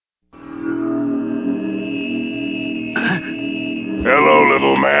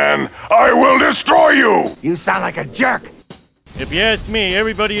little man. I will destroy you! You sound like a jerk. If you ask me,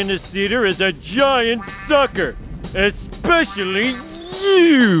 everybody in this theater is a giant sucker. Especially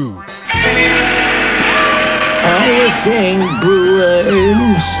you. I was saying,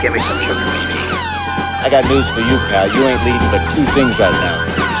 Brewers. Give me some sugar, baby. I got news for you, pal. You ain't leading but two things right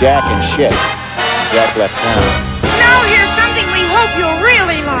now. Jack and shit. Jack left town. Now here's something we hope you'll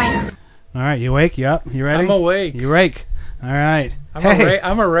really like. All right, you awake? You up? You ready? I'm awake. You rake? All right.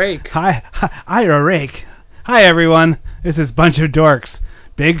 I'm a rake. Hi, you're a rake. Hi, everyone. This is Bunch of Dorks.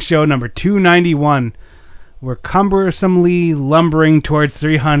 Big show number 291. We're cumbersomely lumbering towards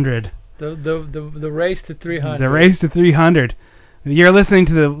 300. The race to 300. The race to 300. You're listening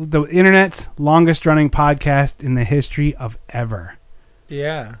to the internet's longest running podcast in the history of ever.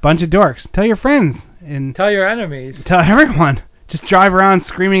 Yeah. Bunch of Dorks. Tell your friends and tell your enemies. Tell everyone. Just drive around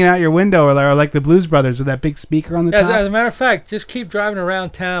screaming out your window or like the Blues Brothers with that big speaker on the top. As a matter of fact, just keep driving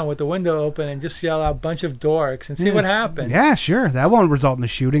around town with the window open and just yell out "bunch of dorks" and see what happens. Yeah, sure. That won't result in a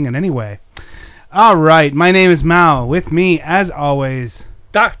shooting in any way. All right. My name is Mao. With me, as always,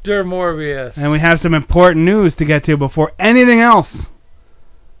 Dr. Morbius. And we have some important news to get to before anything else.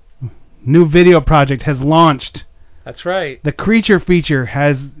 New video project has launched. That's right. The Creature feature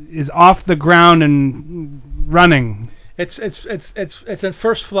is off the ground and running. It's in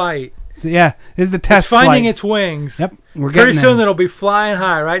first flight. So yeah, it's the test flight. It's finding flight. its wings. Yep, we're getting Pretty soon it'll be flying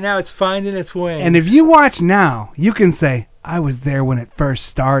high. Right now it's finding its wings. And if you watch now, you can say, I was there when it first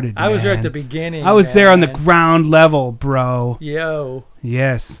started, I was there at the beginning. I was there on the ground level, bro. Yo.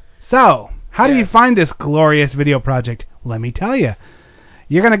 Yes. So, how do you find this glorious video project? Let me tell you.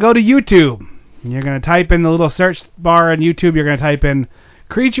 You're going to go to YouTube. And you're going to type in the little search bar on YouTube. You're going to type in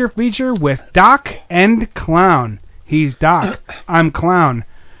Creature Feature with Doc and Clown. He's Doc. I'm Clown.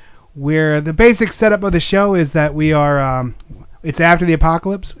 Where the basic setup of the show is that we are, it's after the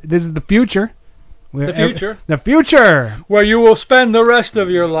apocalypse. This is the future. The future. The future. Where you will spend the rest of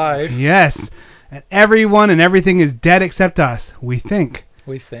your life. Yes. And everyone and everything is dead except us. We think.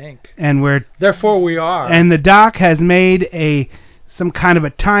 We think. And we're... Therefore we are. And the Doc has made some kind of a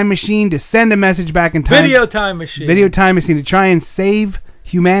time machine to send a message back in time. Video time machine. Video time machine to try and save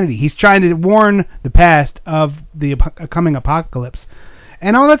humanity. He's trying to warn the past of the coming apocalypse.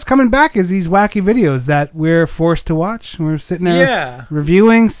 And all that's coming back is these wacky videos that we're forced to watch. We're sitting there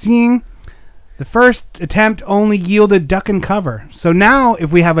reviewing, seeing. The first attempt only yielded duck and cover. So now,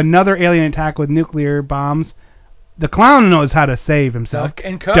 if we have another alien attack with nuclear bombs, the Clown knows how to save himself. Duck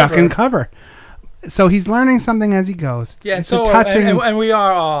and cover. Duck and cover. So he's learning something as he goes. Yeah, and we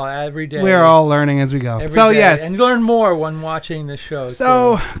are all every day. We're all learning as we go. Every day. Yes. And learn more when watching the show.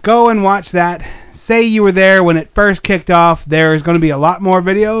 So go and watch that. Say you were there when it first kicked off. There's going to be a lot more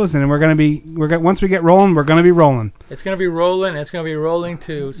videos, and once we get rolling, we're going to be rolling. It's going to be rolling. It's going to be rolling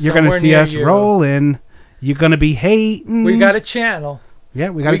too. You're going to see us rolling. You're going to be hating. We got a channel. Yeah,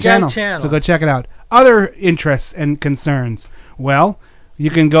 we got a channel. So go check it out. Other interests and concerns. Well,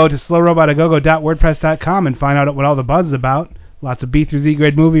 you can go to slowrobotagogo.wordpress.com and find out what all the buzz is about. Lots of B through Z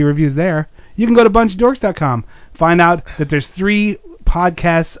grade movie reviews there. You can go to bunchofdorks.com. Find out that there's 3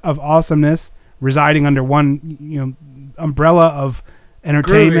 podcasts of awesomeness residing under one, umbrella of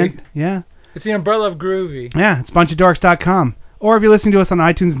entertainment. Groovy. Yeah. It's the umbrella of groovy. Yeah, it's bunchofdorks.com. Or if you're listening to us on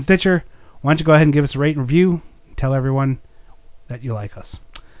iTunes and Stitcher, why don't you go ahead and give us a rate and review. Tell everyone that you like us.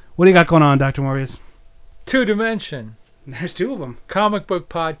 What do you got going on, Dr. Morbius? 2 Dimension. There's 2 of them. Comic book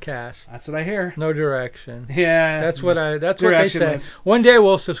podcast. That's what I hear. No direction. Yeah. That's what they say. One day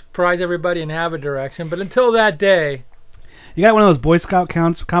we'll surprise everybody and have a direction, but until that day. You got one of those Boy Scout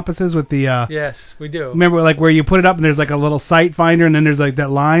compasses with the... Yes, we do. Remember, like, where you put it up and there's, like, a little sight finder and then there's, like, that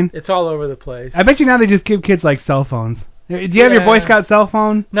line? It's all over the place. I bet you now they just give kids, like, cell phones. Do you have your Boy Scout cell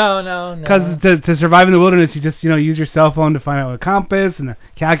phone? No. Because to survive in the wilderness, you just, use your cell phone to find out a compass and a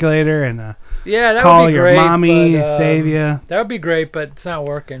calculator and that call would be your great, mommy, but, save you. That would be great, but it's not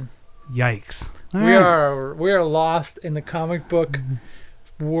working. Yikes. We are lost in the comic book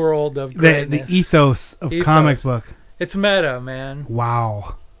world of greatness. The ethos of comic book. It's meta, man.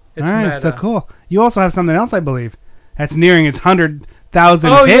 Wow. It's all right, meta. So cool. You also have something else, I believe. That's nearing its 100,000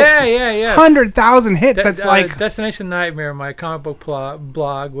 hits. Oh, yeah. 100,000 hits. That's like... Destination Nightmare, my comic book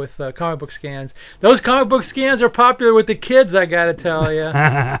blog with comic book scans. Those comic book scans are popular with the kids, I got to tell you.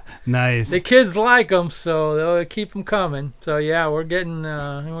 Nice. The kids like them, so they'll keep them coming. So, yeah, we're getting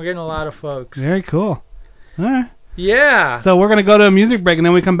a lot of folks. Very cool. All right. Yeah. So we're going to go to a music break, and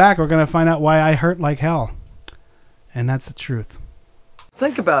then we come back. We're going to find out why I hurt like hell. And that's the truth.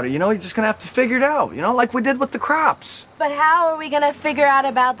 Think about it, you're just going to have to figure it out, like we did with the crops. But how are we going to figure out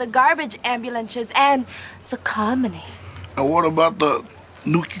about the garbage ambulances and the comedy? And what about the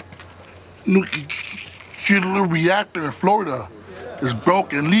nuclear reactor in Florida is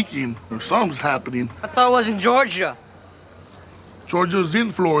broken, leaking, or something's happening. I thought it was in Georgia. Georgia's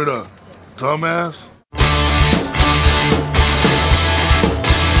in Florida, dumbass.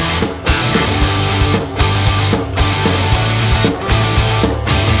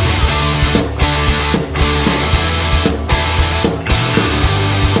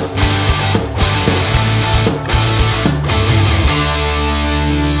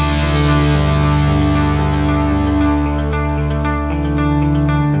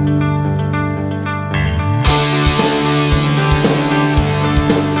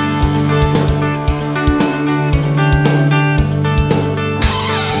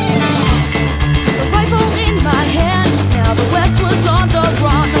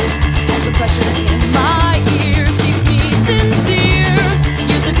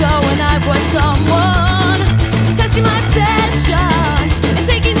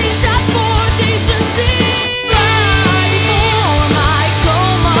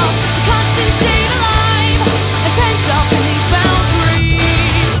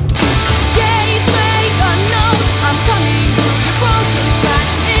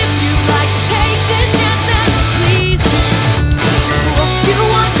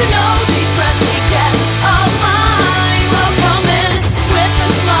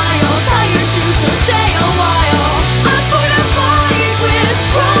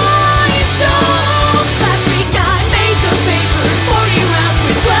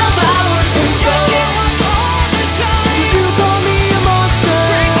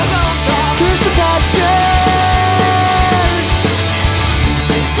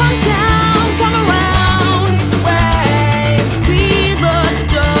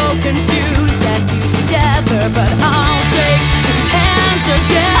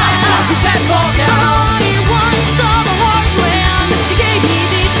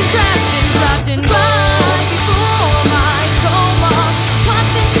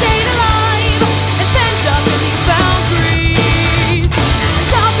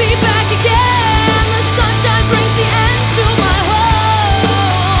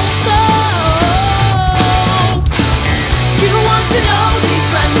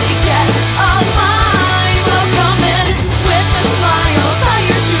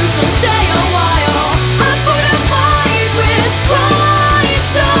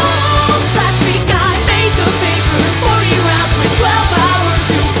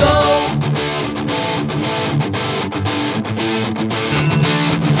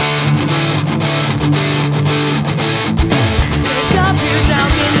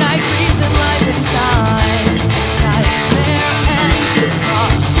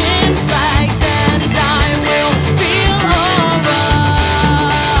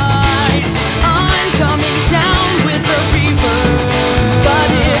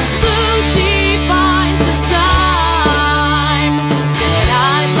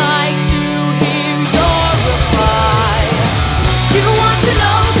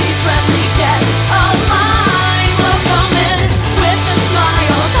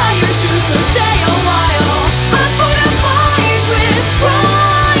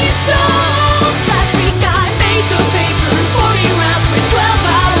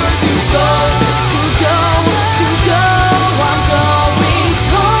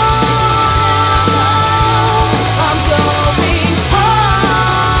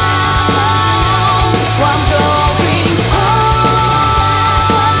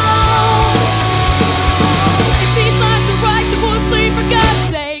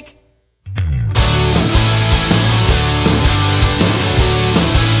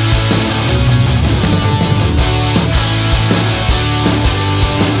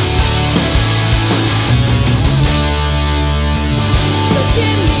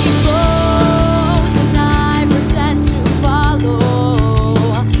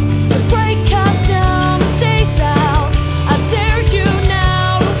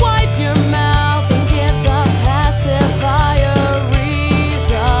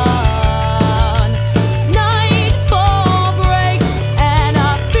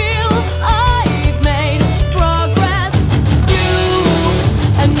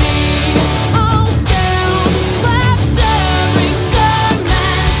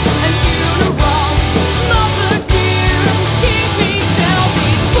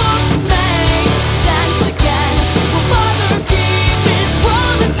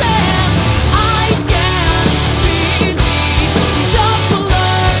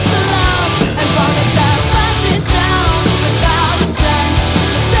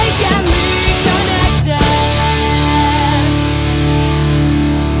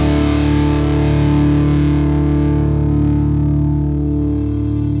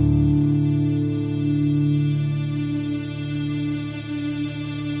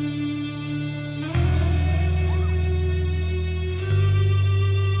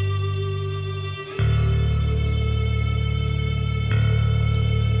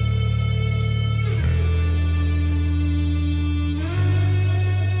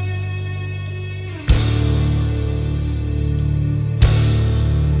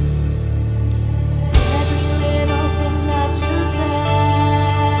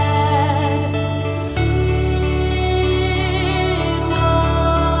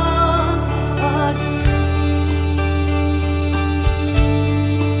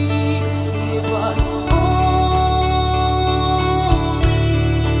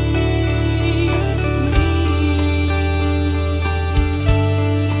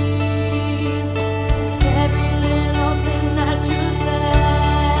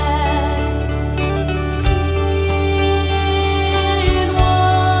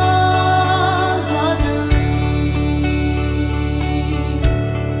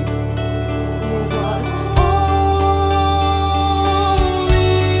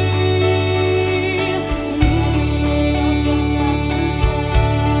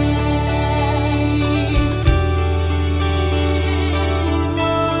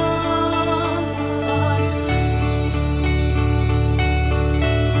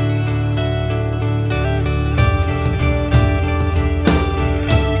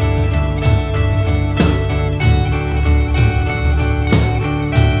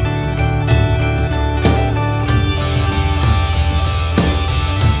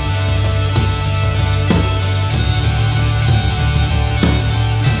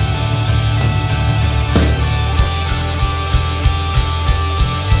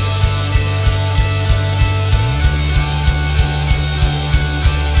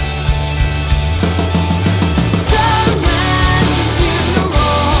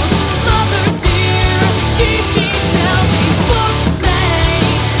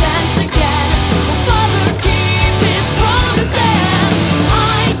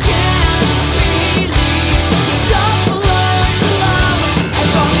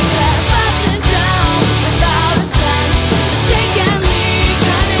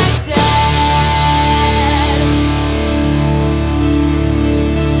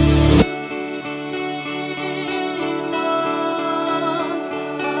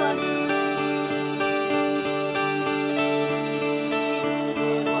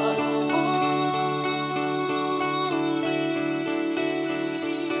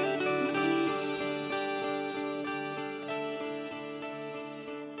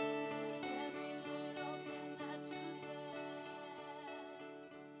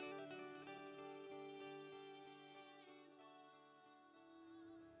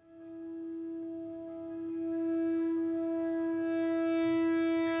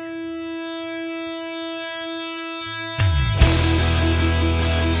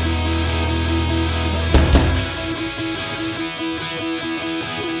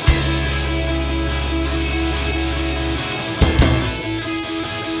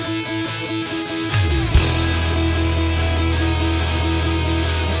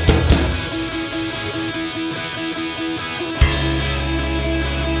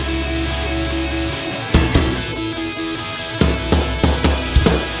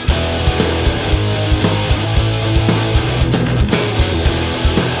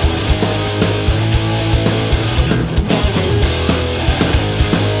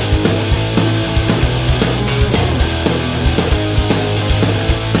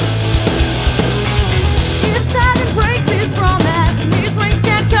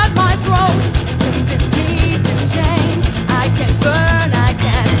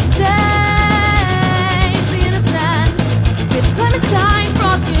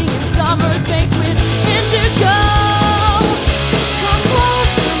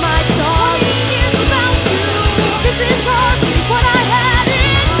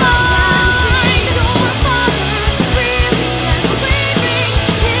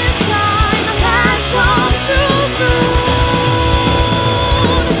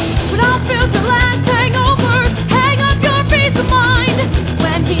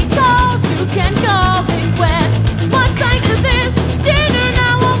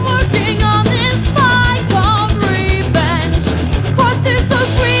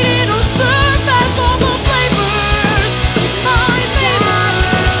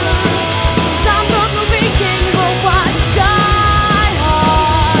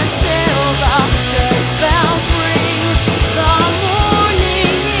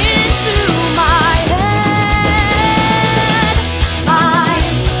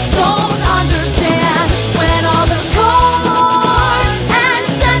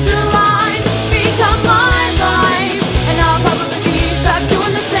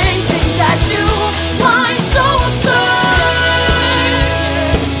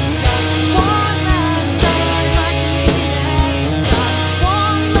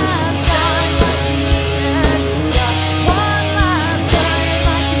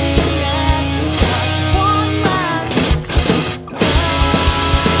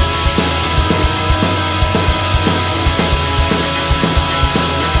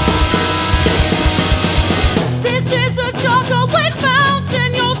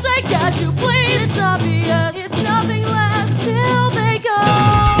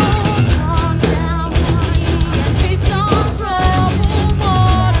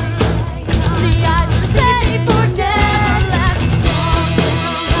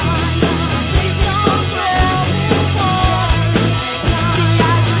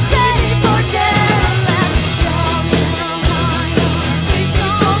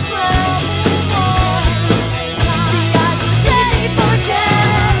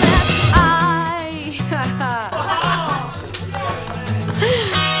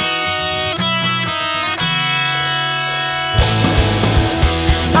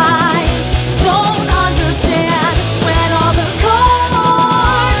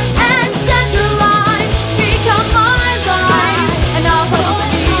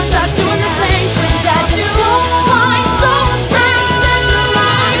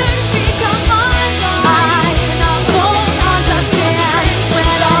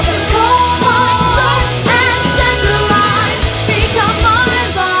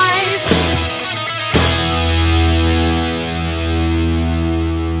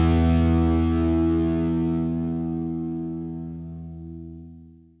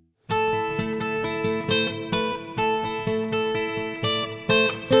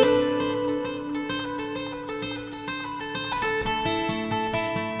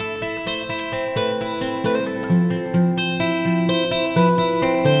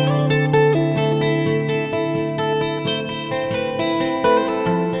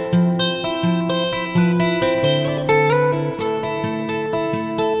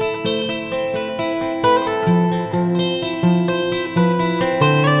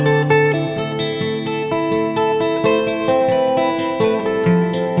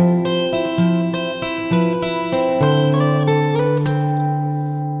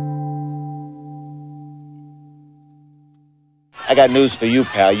 I got news for you,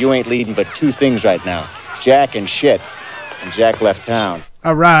 pal. You ain't leading but two things right now. Jack and shit. And Jack left town.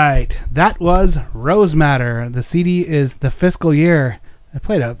 All right. That was Rose Matter. The CD is The Fiscal Year. I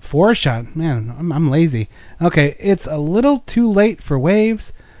played a 4-shot. Man, I'm lazy. Okay, it's a little too late for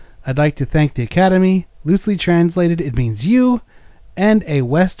Waves. I'd like to thank the Academy. Loosely translated, it means you. And a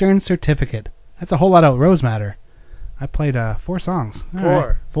Western certificate. That's a whole lot of Rose Matter. I played 4 songs. All 4.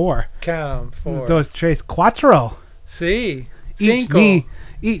 right, 4. Count 4. Those tres cuatro. Si. Each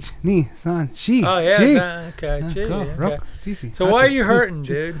ni, son, she. Oh, yeah. She. Okay. She. Okay. Si. So why are you hurting,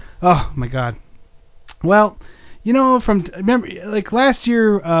 dude? Oh, my God. Well, you know, remember, like last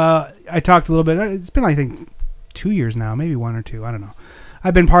year, I talked a little bit. It's been, I think, 2 years now, maybe 1 or 2. I don't know.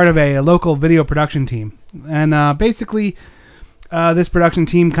 I've been part of a local video production team. And basically, this production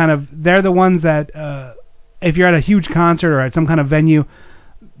team they're the ones that, if you're at a huge concert or at some kind of venue,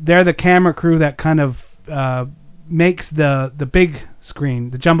 they're the camera crew that kind of makes the big screen,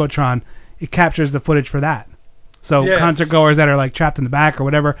 the Jumbotron. It captures the footage for that. So concert goers that are like trapped in the back or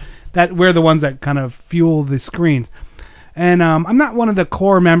whatever, that we're the ones that kind of fuel the screens. And I'm not one of the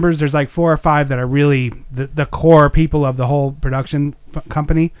core members. There's like 4 or 5 that are really the core people of the whole production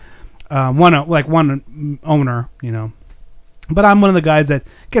company. One owner, you know. But I'm one of the guys that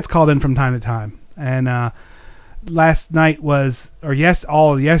gets called in from time to time. And last night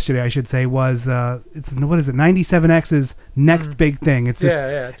all yesterday I should say was it's 97X's next big thing. It's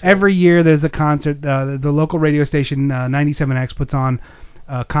this, every year there's a concert. The local radio station 97X puts on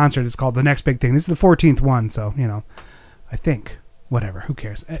a concert. It's called the next big thing. This is the 14th one, so you know, I think whatever. Who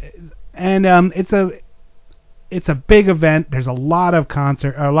cares? And it's a big event. There's a lot of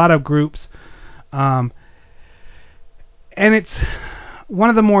groups, and it's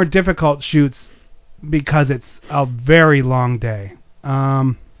one of the more difficult shoots because it's a very long day.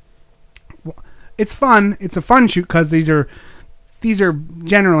 It's fun. It's a fun shoot because these are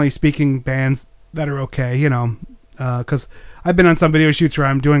generally speaking bands that are okay, you know. Because I've been on some video shoots where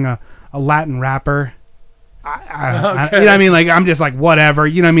I'm doing a Latin rapper. I you know what I mean? Like I'm just like whatever.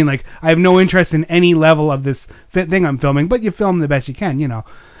 You know what I mean? Like I have no interest in any level of this thing I'm filming, but you film the best you can, you know.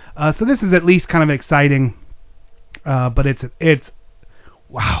 So this is at least kind of exciting. But it's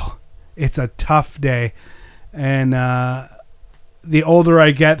wow. It's a tough day, and the older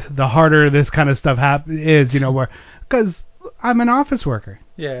I get, the harder this kind of stuff is, you know, because I'm an office worker.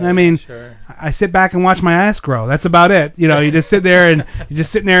 Yeah, I mean, sure. I sit back and watch my ass grow. That's about it. You know, you just sit there and you're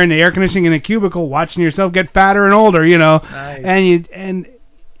just sitting there in the air conditioning in a cubicle, watching yourself get fatter and older. You know, nice. and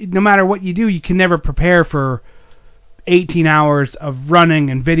no matter what you do, you can never prepare for 18 hours of running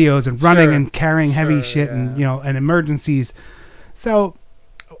and videos and running and carrying heavy shit and you know and emergencies. So.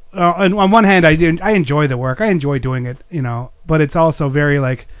 On one hand, I enjoy the work. I enjoy doing it, you know. But it's also very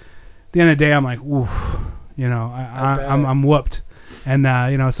like, at the end of the day, I'm like, ooh, you know, I'm whooped, and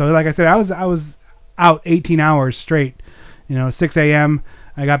you know. So like I said, I was out 18 hours straight, you know, 6 a.m.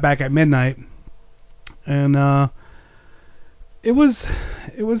 I got back at midnight, and it was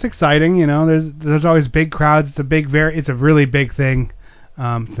exciting, you know. There's always big crowds. It's a really big thing.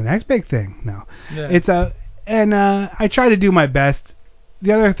 It's the next big thing. No, I try to do my best.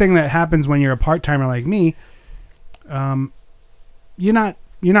 The other thing that happens when you're a part-timer like me, you're not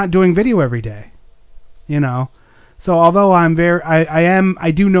doing video every day, you know. So although I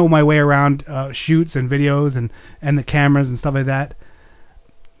do know my way around shoots and videos and the cameras and stuff like that,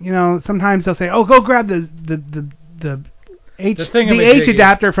 you know, sometimes they'll say, "Oh, go grab the H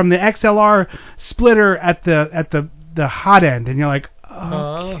adapter from the XLR splitter at the hot end," and you're like,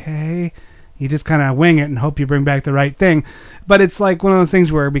 "Okay." You just kind of wing it and hope you bring back the right thing. But it's like one of those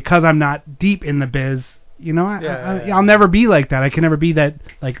things where because I'm not deep in the biz, you know, I'll never be like that. I can never be that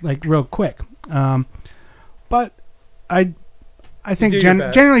like real quick. But I think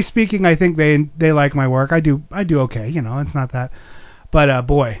generally speaking, I think they like my work. I do okay, you know. It's not that. But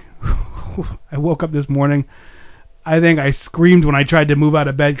boy, I woke up this morning. I think I screamed when I tried to move out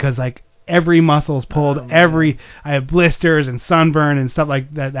of bed because like every muscle's pulled. I have blisters and sunburn and stuff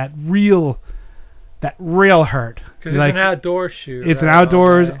like that. That real hurt. Because it's an outdoor shoot. It's an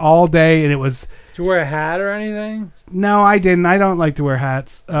outdoors all day, and it was. Did you wear a hat or anything? No, I didn't. I don't like to wear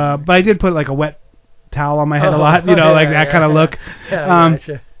hats. But I did put like a wet towel on my head a lot, you know, like that kind of look.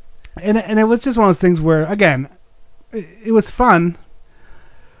 Gotcha. And it was just one of those things where, again, it was fun.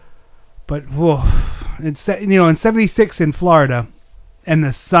 But whoa, it's, you know, in 76 in Florida, and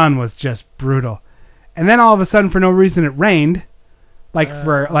the sun was just brutal. And then all of a sudden, for no reason, it rained.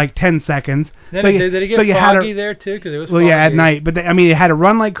 For like 10 seconds. Then did it get foggy there too? Because it was foggy. Well, yeah, at night. But I mean, it had to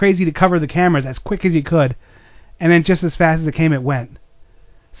run like crazy to cover the cameras as quick as you could, and then just as fast as it came, it went.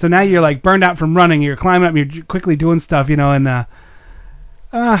 So now you're like burned out from running. You're climbing up. You're quickly doing stuff, you know. And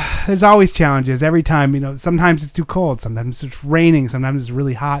There's always challenges every time. Sometimes it's too cold, sometimes it's raining, sometimes it's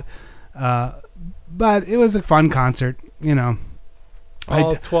really hot. But it was a fun concert.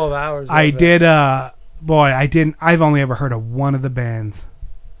 All 12 hours. I've only ever heard of one of the bands.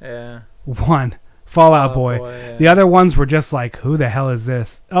 Yeah. One. Fall Out Boy. Yeah. The other ones were just like, who the hell is this?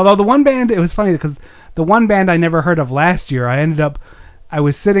 Although the one band, it was funny because the one band I never heard of last year, I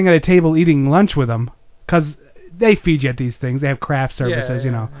was sitting at a table eating lunch with them because they feed you at these things. They have craft services,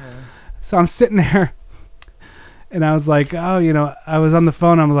 Yeah. So I'm sitting there and I was like, I was on the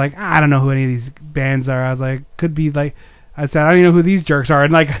phone. I was like, I don't know who any of these bands are. I was like, could be like, I said, I don't even know who these jerks are.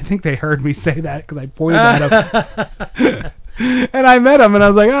 And I think they heard me say that because I pointed at them. And I met them, and I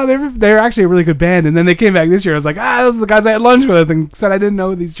was like, oh, they're actually a really good band. And then they came back this year. I was like, those are the guys I had lunch with, and said I didn't know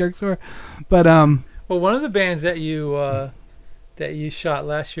who these jerks were. But well, one of the bands that you shot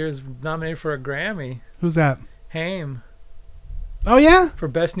last year is nominated for a Grammy. Who's that? Haim. Oh yeah. For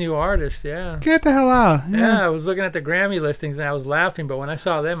Best New Artist, yeah. Get the hell out. Yeah, I was looking at the Grammy listings and I was laughing, but when I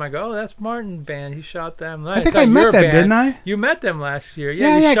saw them, I go, oh, that's Martin's band. He shot them. I think I met them, didn't I? You met them last year.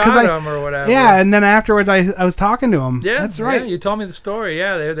 Yeah, you shot them or whatever. Yeah, and then afterwards I was talking to them. Yeah, that's right. Yeah, you told me the story.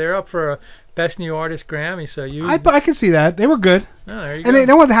 Yeah, they're up for a Best New Artist Grammy, so you... I can see that. They were good. Oh, there you and go. You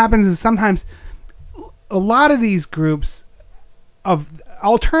know what happens is sometimes a lot of these groups of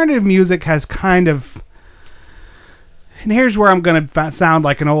alternative music has kind of... And here's where I'm going to sound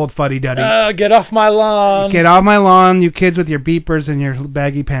like an old fuddy-duddy. Get off my lawn. Get off my lawn, you kids with your beepers and your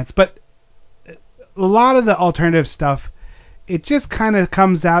baggy pants. But a lot of the alternative stuff, it just kind of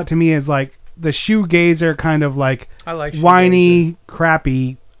comes out to me as like the shoegazer kind of like whiny,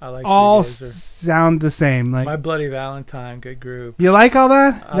 crappy. I like all shoegazer. Sound the same. Like My Bloody Valentine, good group. You like all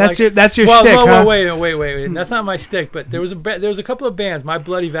that? That's your shtick, well, huh? Wait. That's not my shtick, but there was a couple of bands, My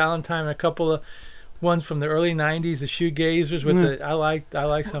Bloody Valentine, and a couple of ones from the early '90s, the shoegazers with the I like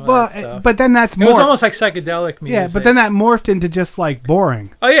some of that stuff. But then that's more. It was almost like psychedelic music. Yeah, but then that morphed into just like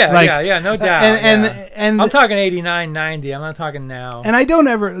boring. Oh yeah, like, yeah, no doubt. And I'm talking '89, '90. I'm not talking now. And I don't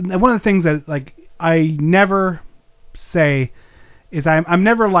ever. One of the things that like I never say is I'm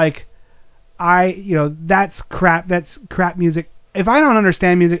never like that's crap music. If I don't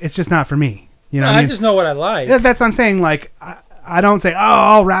understand music, it's just not for me. I just know what I like. That's what I'm saying. Like. I don't say,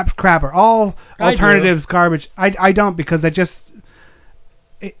 all rap's crap or all alternatives garbage. I don't, because it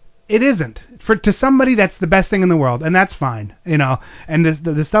isn't. To somebody, that's the best thing in the world, and that's fine, And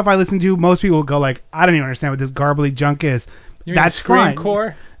the stuff I listen to, most people will go like, I don't even understand what this garbly junk is. You that's mean fine.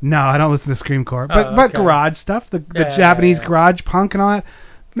 Screamcore? No, I don't listen to Screamcore. But garage stuff, the Japanese garage punk and all that,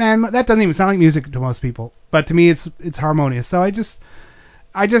 man, that doesn't even sound like music to most people. But to me, it's harmonious. So I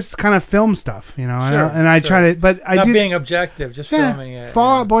just kind of film stuff, and I try to, but I not do, being objective, just filming it.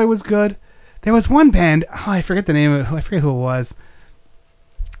 Fall Out Boy was good. There was one band, I forget the name of it, I forget who it was.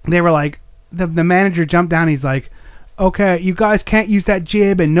 They were like, the manager jumped down, he's like, okay, you guys can't use that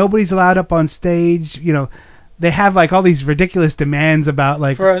jib, and nobody's allowed up on stage, They have like all these ridiculous demands about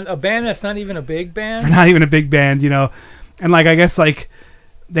like... For a band that's not even a big band? For not even a big band, And like, I guess like...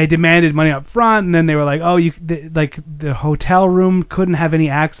 They demanded money up front, and then they were like, "Oh, the hotel room couldn't have any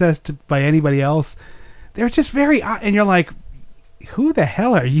access to by anybody else." They're just very odd, and you're like, "Who the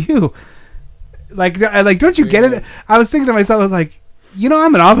hell are you?" Like, don't you get it? I was thinking to myself, I was like,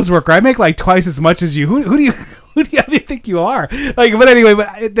 I'm an office worker. I make like twice as much as you. Who do you think you are? Like, but anyway,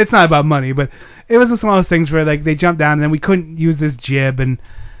 it's not about money. But it was just one of those things where like they jumped down, and then we couldn't use this jib, and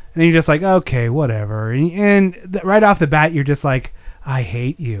you're just like, okay, whatever. And right off the bat, you're just like, I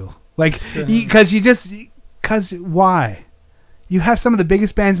hate you. Like, because why? You have some of the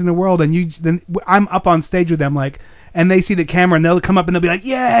biggest bands in the world, and then I'm up on stage with them, like, and they see the camera, and they'll come up and they'll be like,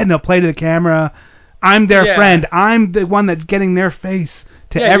 yeah, and they'll play to the camera. I'm their friend. I'm the one that's getting their face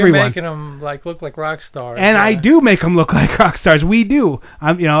to everyone. You're making them like look like rock stars. And I do make them look like rock stars. We do.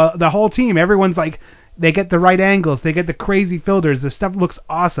 The whole team. Everyone's like. They get the right angles. They get the crazy filters. The stuff looks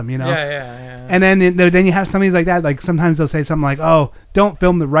awesome, Yeah. And then you have somebody like that. Like sometimes they'll say something like, "Oh, don't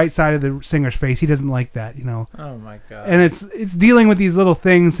film the right side of the singer's face. He doesn't like that," Oh my God. And it's dealing with these little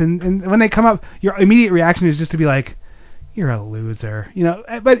things. And when they come up, your immediate reaction is just to be like, "You're a loser,"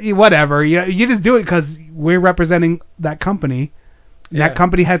 But whatever. You just do it because we're representing that company. Yeah. That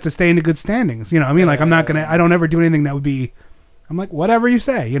company has to stay in good standings. I'm not gonna. I don't ever do anything that would be. I'm like, whatever you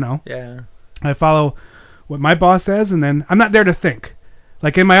say. Yeah. I follow what my boss says, and then I'm not there to think.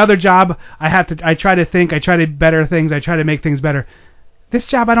 Like in my other job, I try to think, I try to better things, I try to make things better. This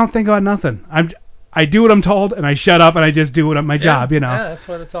job, I don't think about nothing. I do what I'm told, and I shut up, and I just do my job, Yeah, that's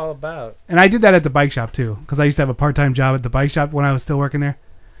what it's all about. And I did that at the bike shop, too, because I used to have a part-time job at the bike shop when I was still working there.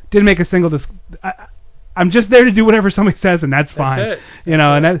 Didn't make a single... I'm just there to do whatever somebody says, and that's fine. That's it. You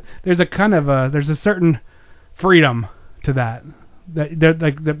know, and there's a kind of there's a certain freedom to that.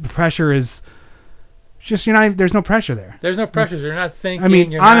 Like the pressure is just there's no pressure there. There's no pressure. You're not thinking. I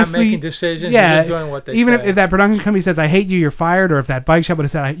mean, you're honestly, not making decisions. yeah, You're just doing what they even say. if that production company says I hate you, you're fired, or if that bike shop would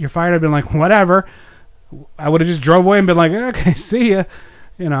have said you're fired, I'd been like whatever. I would have just drove away and been like, okay, see ya.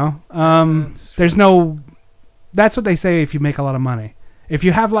 You know, there's no. That's what they say if you make a lot of money. If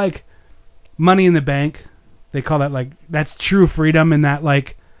you have like money in the bank, they call that like that's true freedom. In that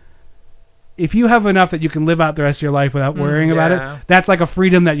like, if you have enough that you can live out the rest of your life without worrying about it, that's like a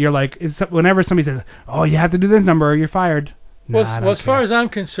freedom that you're like. Whenever somebody says, "Oh, you have to do this number or you're fired," well, as far as I'm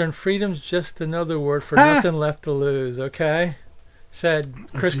concerned, freedom's just another word for nothing left to lose. Okay. Said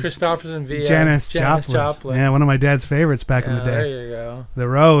Chris Christopherson via Janis Joplin. Yeah, one of my dad's favorites back in the day. There you go. The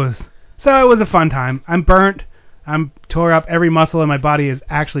Rose. So it was a fun time. I'm burnt. I'm tore up. Every muscle in my body is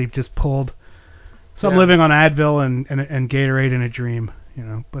actually just pulled. So I'm living on Advil and Gatorade in a dream. You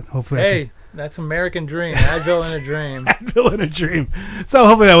know, but hopefully. Hey, that's American dream. Advil in a dream. Advil in a dream. So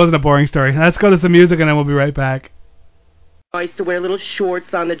hopefully that wasn't a boring story. Let's go to some music and then we'll be right back. I used to wear little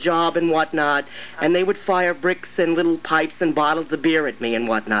shorts on the job and whatnot, and they would fire bricks and little pipes and bottles of beer at me and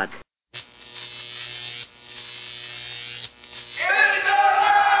whatnot.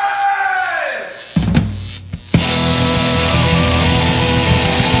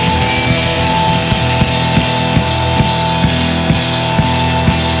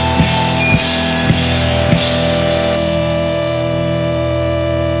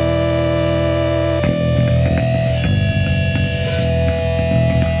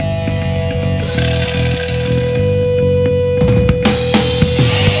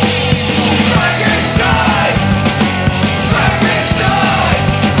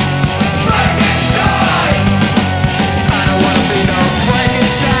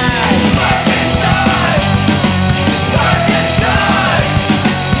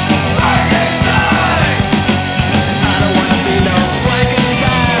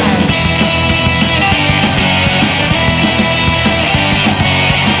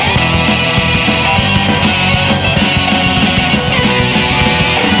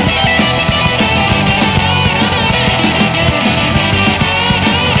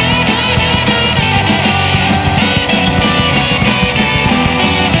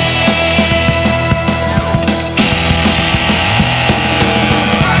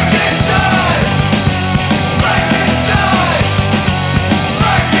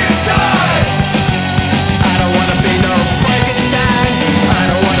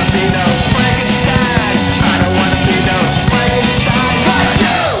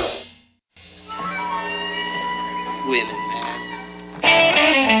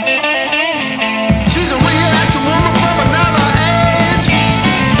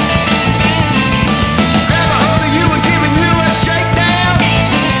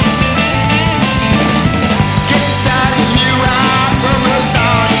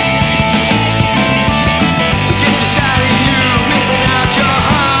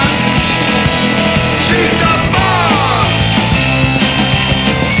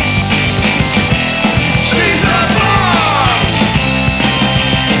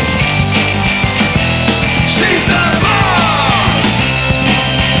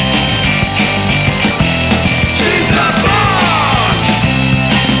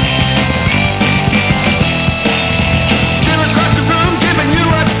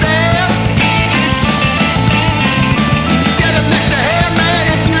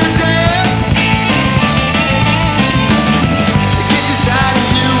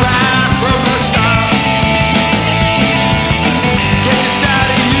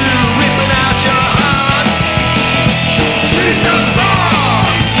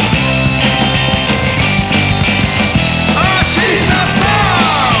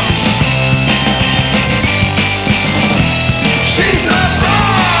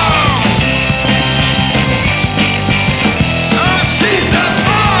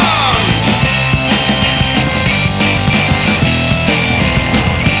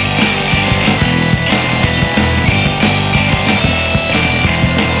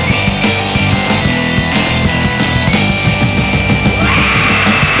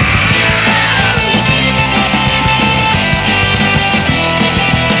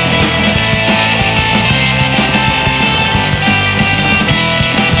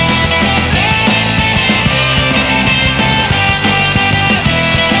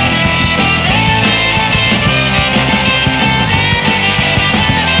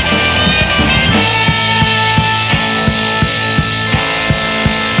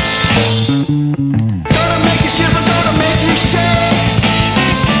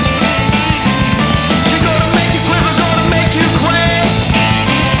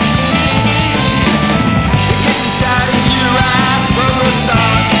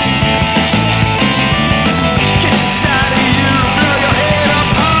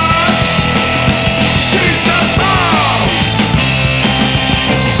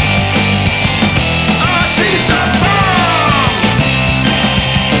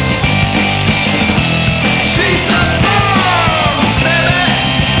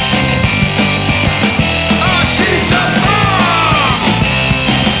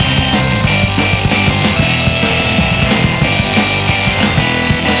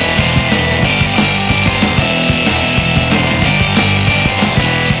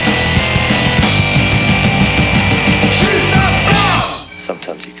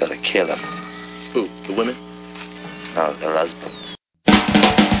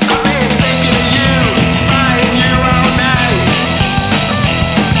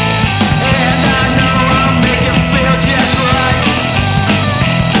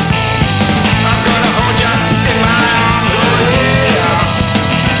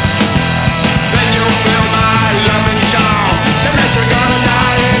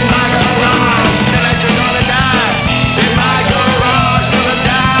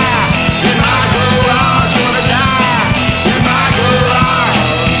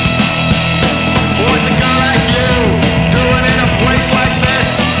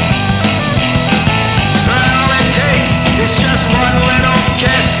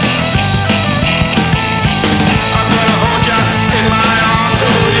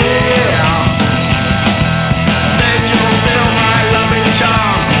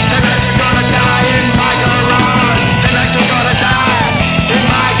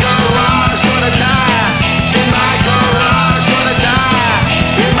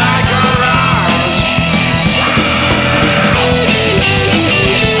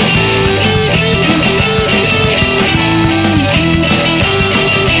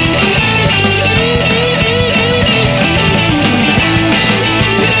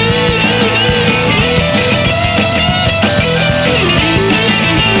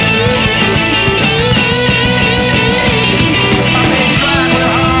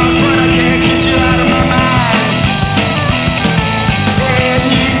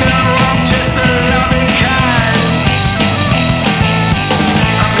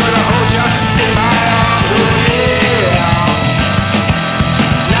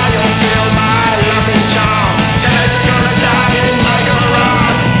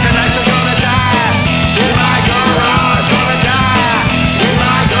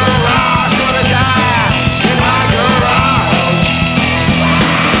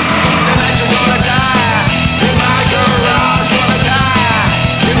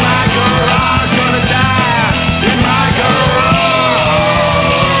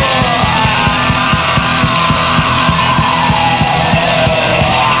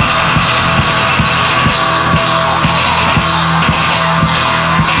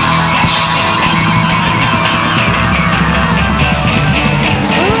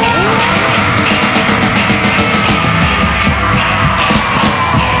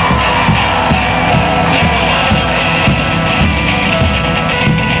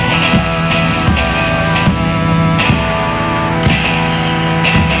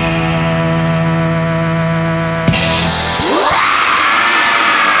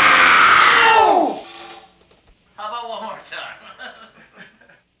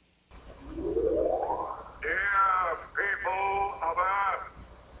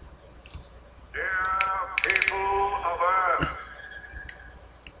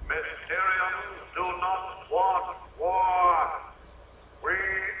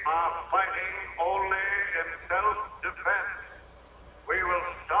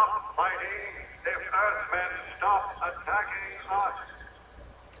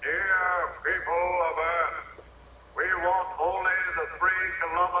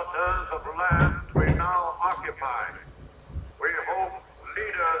 clusters of land we now occupy. We hope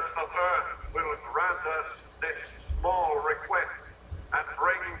leaders of Earth will grant us this small request and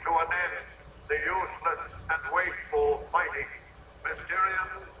bring to an end the useless and wasteful fighting.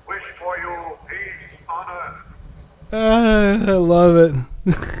 Mysterians wish for you peace on Earth. I love it.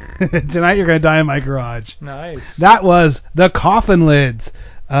 Tonight You're Gonna Die in My Garage. Nice. That was the Coffin Lids.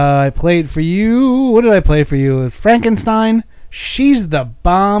 I played for you. What did I play for you? It was Frankenstein, She's the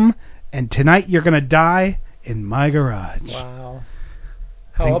Bomb, and Tonight You're Gonna Die in My Garage. Wow.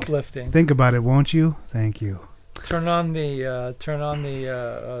 How uplifting. Think about it, won't you? Thank you. Turn on the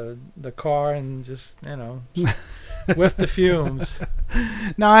car and just whiff the fumes.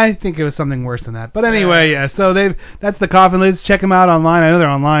 No, I think it was something worse than that. But anyway, yeah. So that's the Coffin Lids. Check them out online. I know they're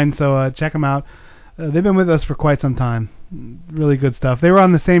online, so check them out. They've been with us for quite some time. Really good stuff. They were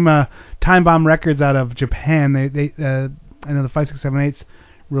on the same Time Bomb Records out of Japan. They I know the 5678s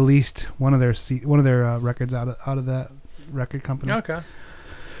released one of their records out of that record company. Okay.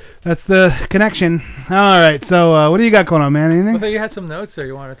 That's the connection. All right. So what do you got going on, man? Anything? I thought you had some notes there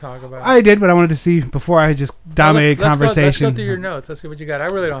you want to talk about. I did, but I wanted to see before I just dominated conversation. Let's go through your notes. Let's see what you got. I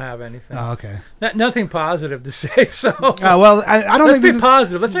really don't have anything. Oh, okay. Nothing positive to say. So. Well, I don't. Let's be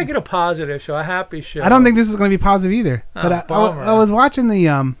positive. Let's make it a positive show, a happy show. I don't think this is going to be positive either. Oh, but I was watching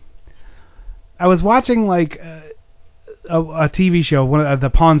I was watching like a TV show, one of the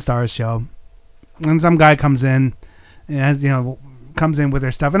Pawn Stars show, and some guy comes in and comes in with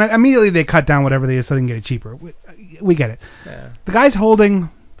their stuff, and immediately they cut down whatever they is so they can get it cheaper. We get it. Yeah. The guy's holding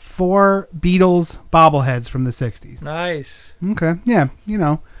 4 Beatles bobbleheads from the 60s. Nice. Okay, yeah,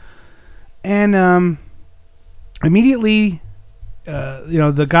 and immediately,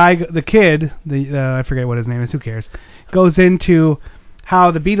 the kid, I forget what his name is, who cares, goes into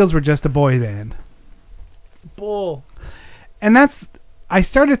how the Beatles were just a boy band. Bull. And I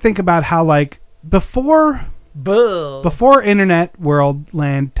started to think about how, like, before internet world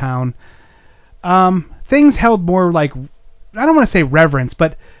land town, things held more, like, I don't want to say reverence,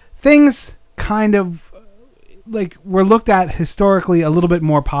 but things kind of like were looked at historically a little bit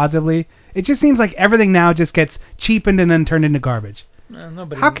more positively. It just seems like everything now just gets cheapened and then turned into garbage.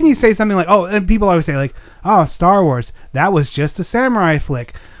 How can you say something like, and people always say like, oh, Star Wars, that was just a samurai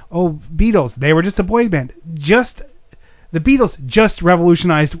flick. Oh, Beatles, they were just a boy band. The Beatles just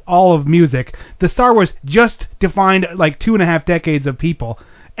revolutionized all of music. The Star Wars just defined like 2.5 decades of people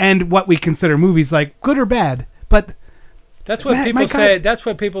and what we consider movies, like good or bad. But that's what people say. That's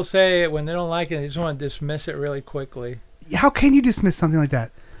what people say when they don't like it. They just want to dismiss it really quickly. How can you dismiss something like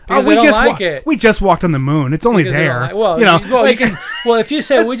that? Because they don't like it. We just walked on the moon. It's only there. If you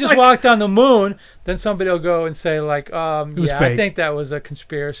say we just walked on the moon, then somebody will go and say like, I think that was a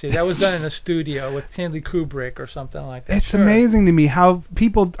conspiracy. That was done in a studio with Stanley Kubrick or something like that. It's amazing to me how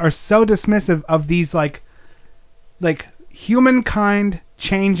people are so dismissive of these like humankind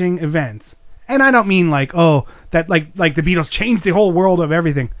changing events. And I don't mean like, that like the Beatles changed the whole world of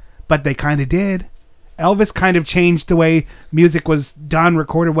everything, but they kind of did. Elvis kind of changed the way music was done,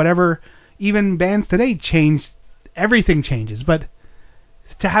 recorded, whatever. Even bands today changed. Everything changes. But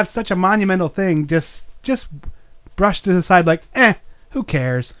to have such a monumental thing just brushed to the side like, who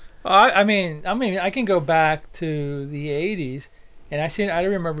cares? I mean, I can go back to the 80s, and I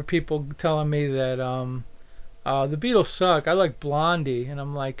remember people telling me that the Beatles suck. I like Blondie, and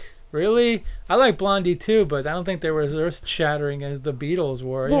I'm like, really? I like Blondie too, but I don't think they were as earth-shattering as the Beatles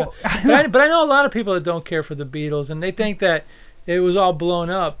were. Well, but I know a lot of people that don't care for the Beatles, and they think that it was all blown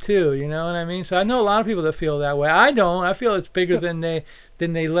up too. You know what I mean? So I know a lot of people that feel that way. I don't. I feel it's bigger than they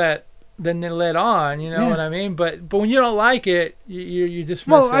let on. You know what I mean? But when you don't like it, you dismiss it.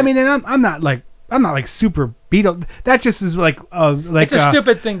 Well, I mean, and I'm not like super Beatles. That just is like it's a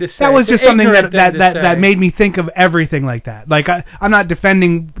stupid thing to say. That was just something that made me think of everything like that. Like I'm not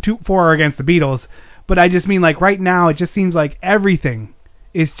defending for or against the Beatles, but I just mean like right now it just seems like everything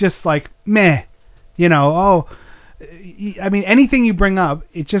is just like meh. I mean anything you bring up,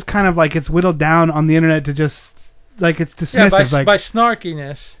 it just kind of like it's whittled down on the internet to just like it's dismissive. By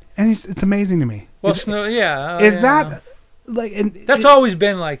snarkiness. And it's amazing to me. Well, that. That's always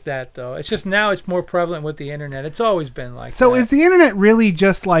been like that, though. It's just now it's more prevalent with the internet. It's always been like that. So is the internet really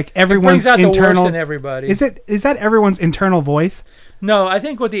just like everyone's internal? It brings out internal? the worst in everybody. Is that everyone's internal voice? No, I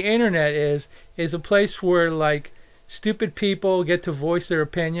think what the internet is a place where like stupid people get to voice their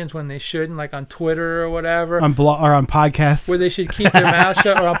opinions when they shouldn't, like on Twitter or whatever. Or on podcasts. Where they should keep their mouth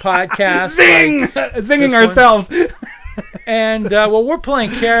shut, or on podcasts. Zinging ourselves. And we're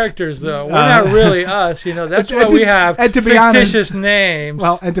playing characters though. We're not really us, That's why we have fictitious names.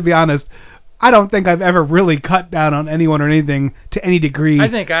 Well, and to be honest, I don't think I've ever really cut down on anyone or anything to any degree. I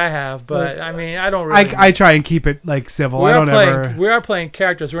think I have, but I mean, I don't really. I try and keep it like civil. I don't ever. We are playing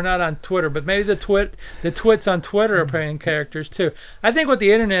characters. We're not on Twitter, but maybe the twits on Twitter are playing characters too. I think what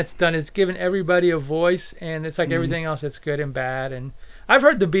the internet's done is given everybody a voice, and it's like everything else that's good and bad. And I've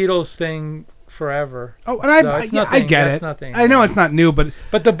heard the Beatles thing forever. Oh, and I get it. Nothing, I know it's not new, but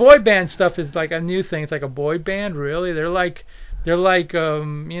the boy band stuff is like a new thing. It's like a boy band, really. They're like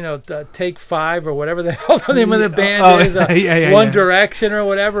Take 5 or whatever the hell the name of the band is. One Direction or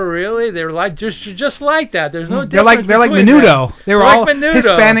whatever. Really, they're like just like that. There's no difference. They're like Menudo. They were all Menudo.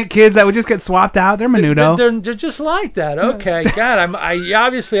 Hispanic kids that would just get swapped out. They're Menudo. They're just like that. Okay, God, I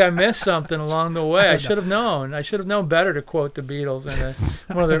obviously I missed something along the way. I should have known. I should have known better to quote the Beatles in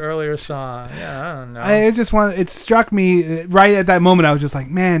one of their earlier songs. Yeah, I don't know. It struck me right at that moment. I was just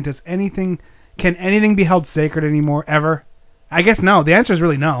like, man, can anything be held sacred anymore ever? I guess no. The answer is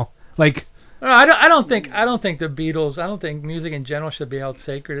really no. Like, no, I don't think the Beatles. I don't think music in general should be held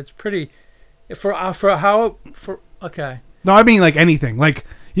sacred. It's pretty okay. No, I mean like anything. Like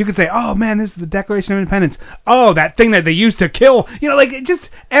you could say, oh man, this is the Declaration of Independence. Oh, that thing that they used to kill. Like just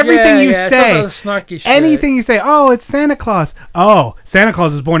everything you say. It's all snarky shit. Anything you say. Oh, it's Santa Claus. Oh, Santa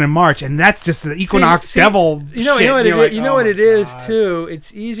Claus was born in March, and that's just the equinox devil. You know what it is too.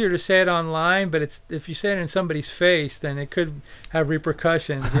 It's easier to say it online, but if you say it in somebody's face, then it could have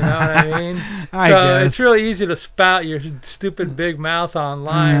repercussions. You know what I mean? Guess. It's really easy to spout your stupid big mouth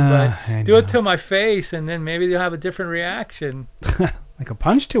online, but do it to my face, and then maybe they'll have a different reaction. Like a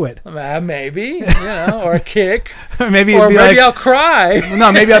punch to it. Maybe, or a kick. maybe I'll cry.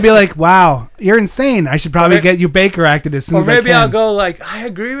 No, maybe I'll be like, wow, you're insane. I should probably get you Baker acted as soon as I can. Or maybe I'll go like, I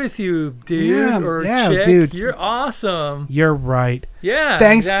agree with you, dude, or chick. Dude. You're awesome. You're right. Yeah,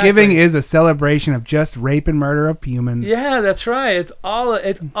 Thanksgiving is a celebration of just rape and murder of humans. Yeah, that's right. It's all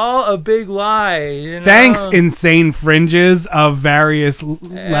a big lie. Thanks, insane fringes of various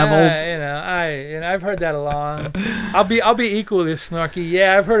levels. I've heard that along. I'll be equally snarky.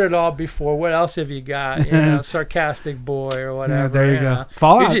 Yeah, I've heard it all before. What else have you got? Sarcastic boy or whatever. Yeah, there you go.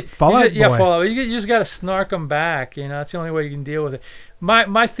 Fallout Boy. Yeah, Fallout. You just got to snark them back. That's the only way you can deal with it.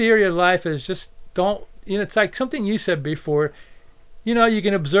 My theory of life is just don't. It's like something you said before. You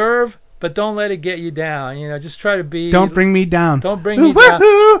can observe, but don't let it get you down. Just try to be. Don't bring me down. Don't bring me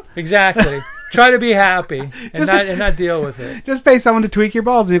down. Exactly. Try to be happy and not deal with it. Just pay someone to tweak your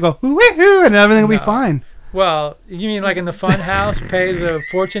balls and you go woohoo, and everything will be fine. Well, you mean like in the fun house, pay the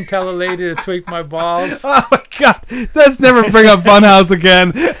fortune teller lady to tweak my balls? Oh my God, let's never bring up Funhouse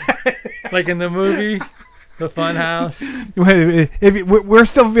again. Like in the movie, The Fun House. We're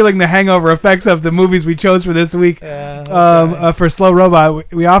still feeling the hangover effects of the movies we chose for this week. Yeah, for Slow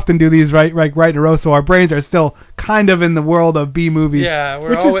Robot, we often do these right in a row, so our brains are still kind of in the world of B movies. Yeah,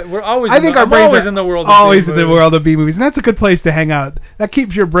 we're always. I think our brains always in the world. Always in the world of B movies, and that's a good place to hang out. That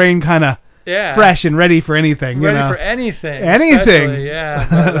keeps your brain kind of. Yeah. Fresh and ready for anything. Ready for anything. Anything.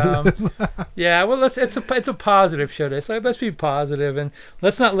 Yeah. But, yeah. Well, it's a positive show today. So let's be positive and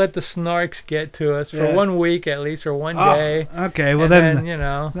let's not let the snarks get to us for 1 week at least or one day. Okay. Well then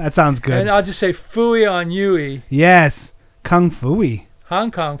that sounds good. And I'll just say Fooey on Yui. Yes. Kung Fooey. Hong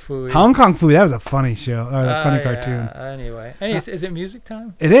Kong Fooey. Hong Kong Fooey. That was a funny show or a funny cartoon. Anyway, is it music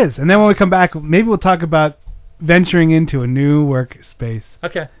time? It is. And then when we come back, maybe we'll talk about venturing into a new workspace.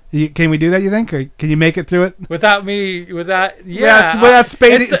 Okay. Can we do that, you think? Or can you make it through it? Without spouting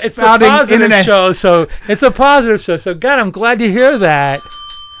it's a positive internet. show, so it's a positive show. So, God, I'm glad to hear that.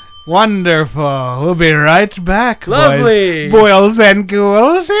 Wonderful. We'll be right back, Lovely. Boys and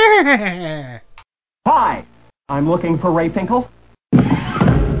ghouls. Hi, I'm looking for Ray Finkel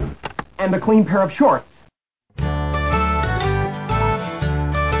and a clean pair of shorts.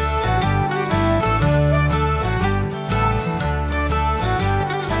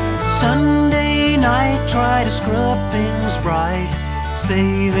 Sunday night, try to scrub things right,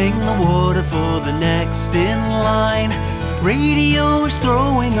 saving the water for the next in line. Radio's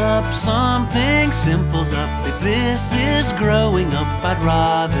throwing up something simple's up. If this is growing up, I'd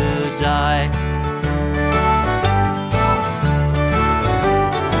rather die.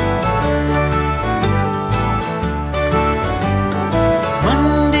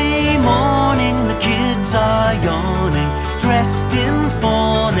 Monday morning, the kids are yawning, dressed in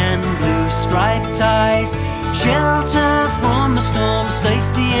fawn and blue striped ties, shelter from the storm,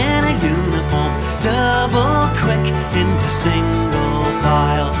 safety in a uniform, double quick into single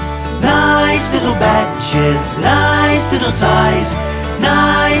file. Nice little badges, nice little ties,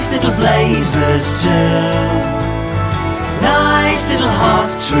 nice little blazers too. Nice little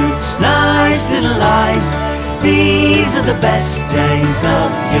half-truths, nice little lies, These are the best days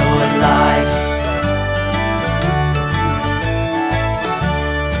of your life.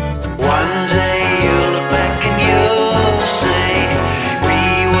 One day you'll look back and you'll say, we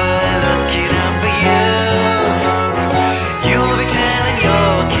were looking out for you. You'll be telling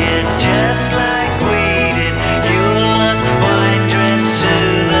your kids just like we did. You'll look fine dressed to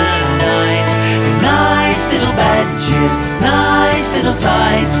the nines. Nice little badges, nice little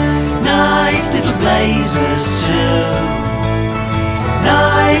ties, nice little blazers too.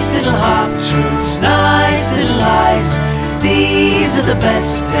 Nice little half-truths, nice little lies. These are the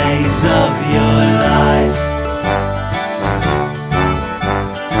best days of your life.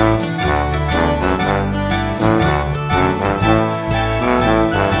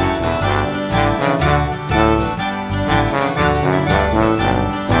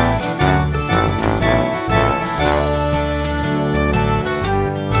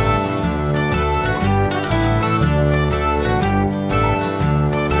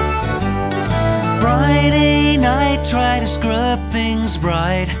 Friday night, try to scrub things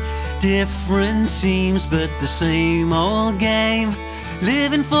bright. Different teams, but the same old game.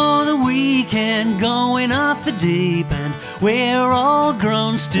 Living for the weekend, going off the deep end. We're all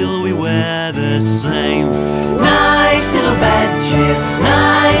grown, still we wear the same. Nice little badges,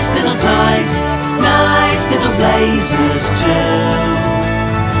 nice little ties, nice little blazers too.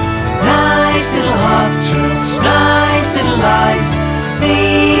 Nice little half-truths, nice little lies.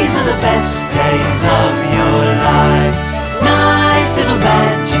 These are the best days of your life. Nice little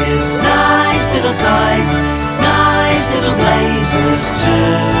badges, nice little ties, nice little blazers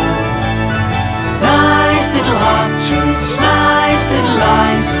too. Nice little half-truths, nice little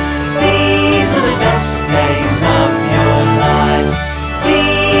lies. These are the best days of your life.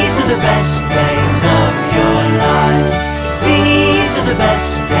 These are the best days of your life. These are the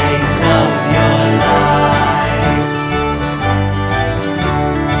best days of your life.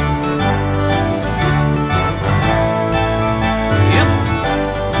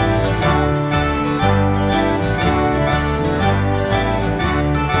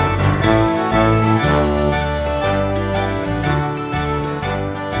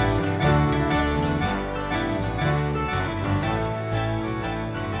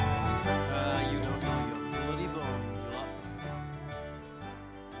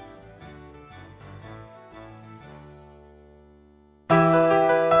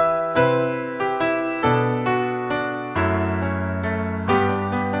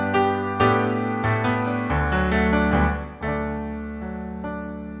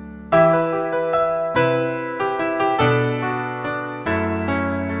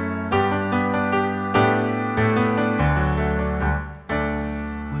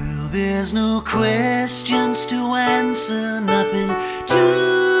 There's no questions to answer, nothing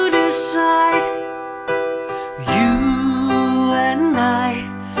to decide. You and I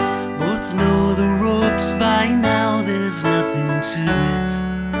both know the ropes by now, there's nothing to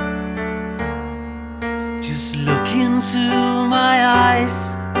it. Just look into my eyes,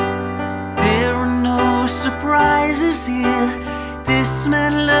 there are no surprises here. This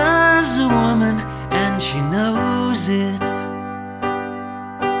man loves a woman and she knows it.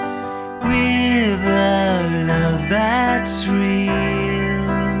 With a love that's real,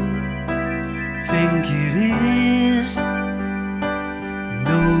 think it is,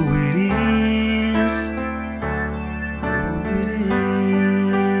 know it is, know it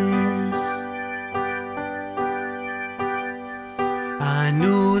is. I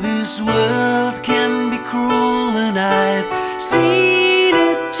know this world can be cruel and I've seen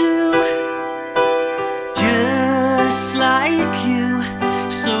it too, just like you.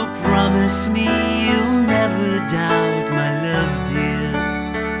 So promise me you'll never doubt my love, dear.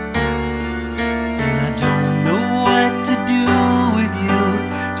 And I don't know what to do with you.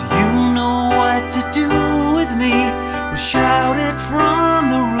 Do you know what to do with me? We'll shout it from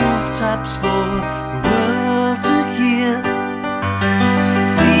the rooftops for the world to hear.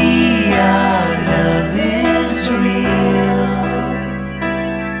 See, I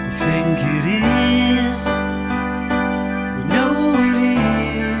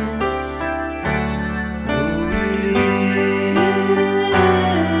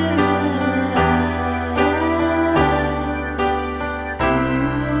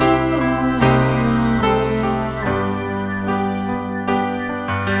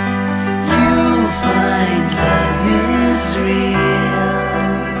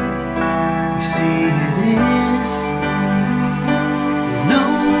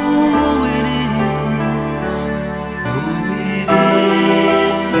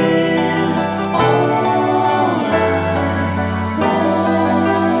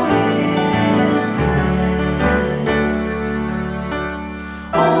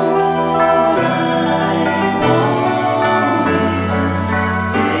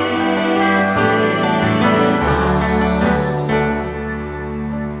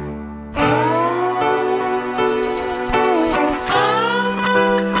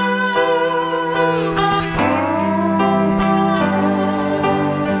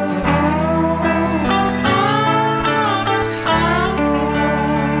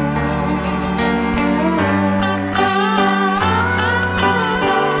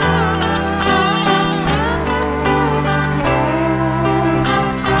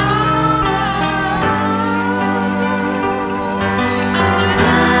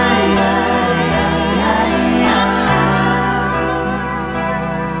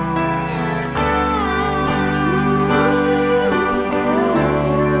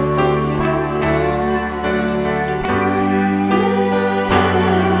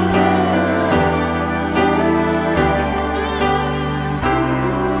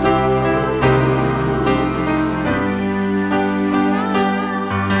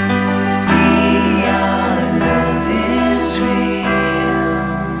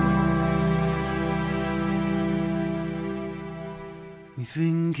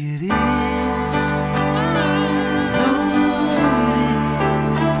think it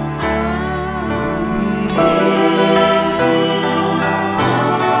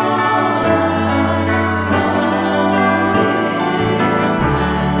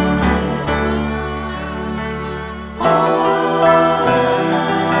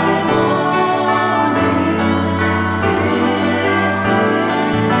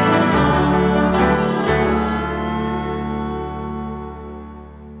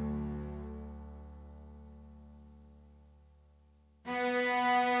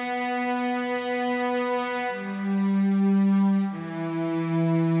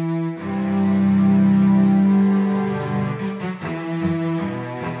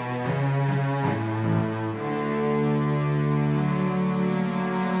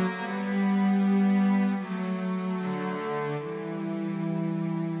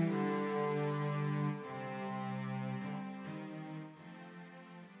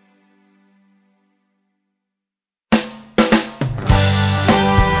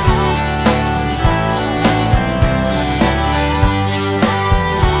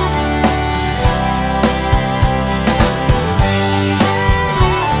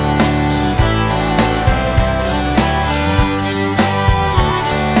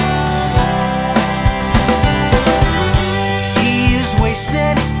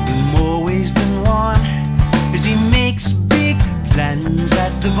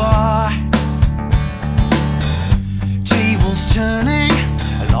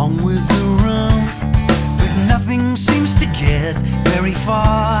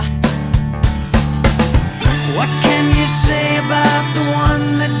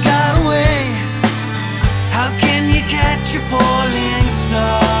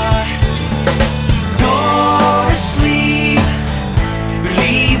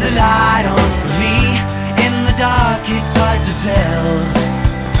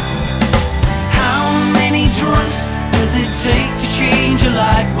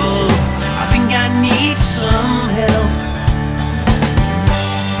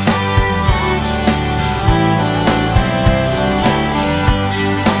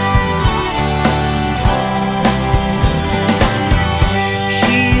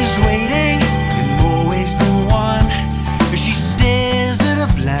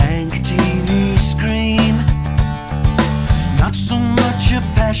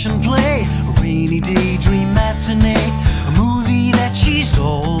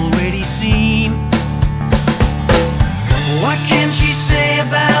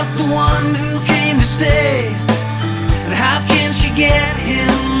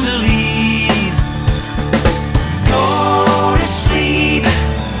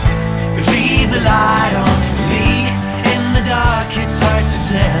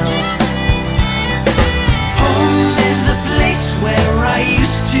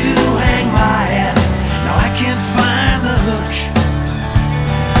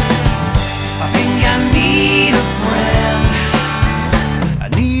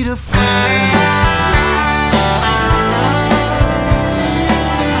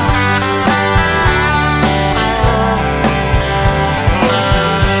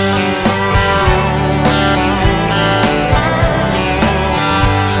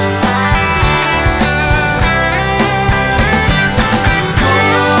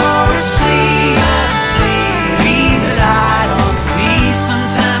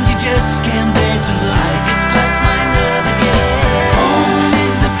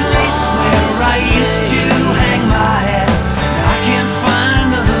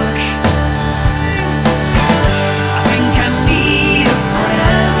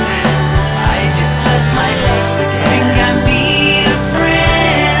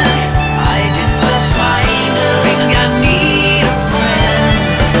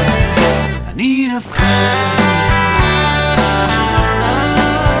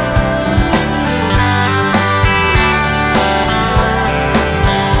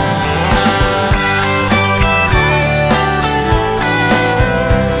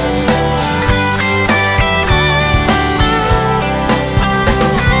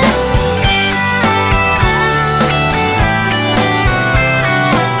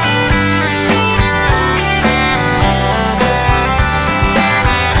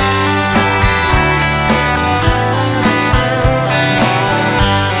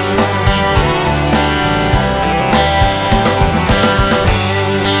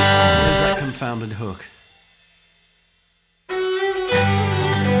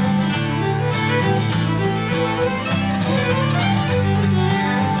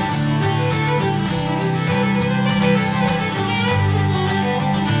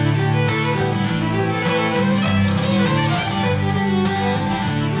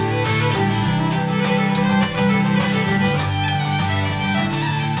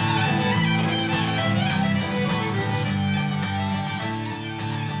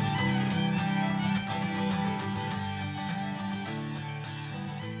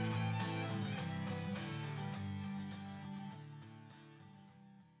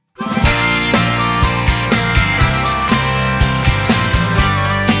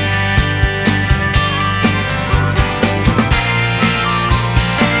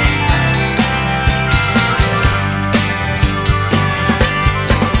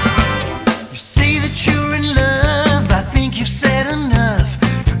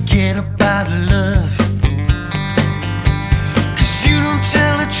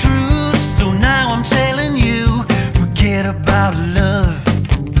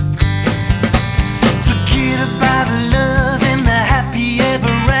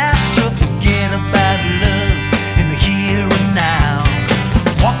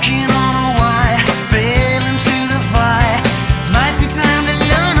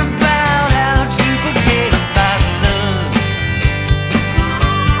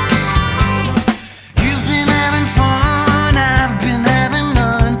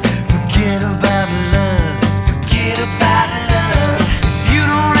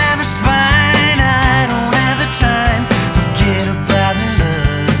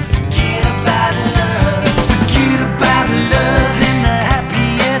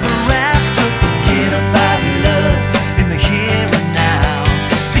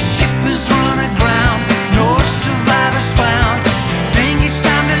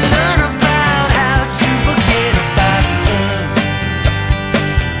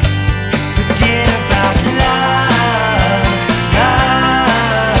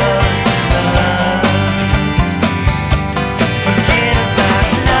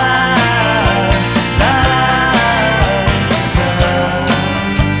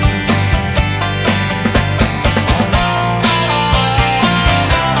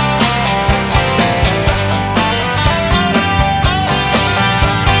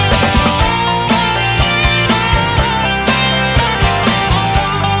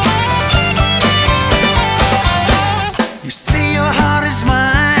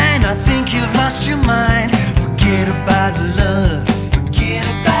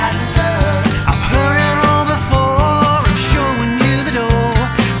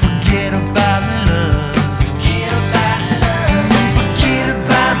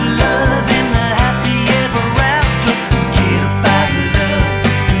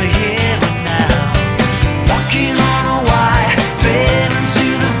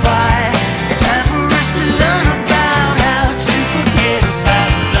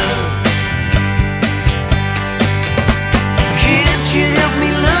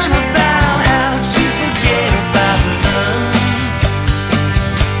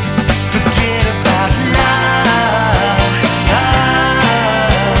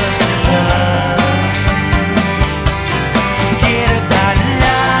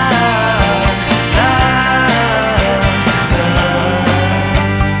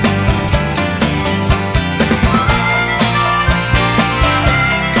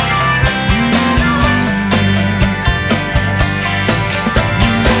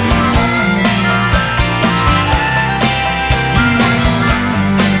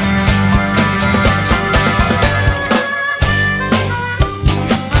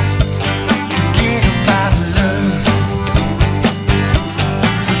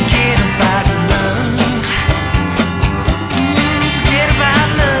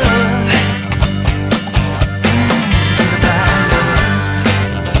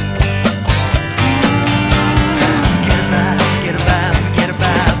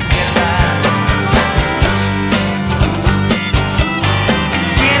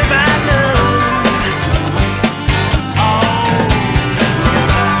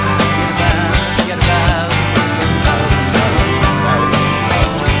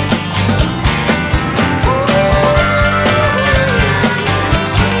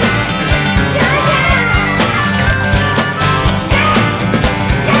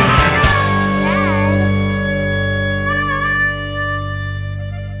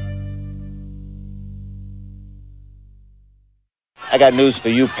got news for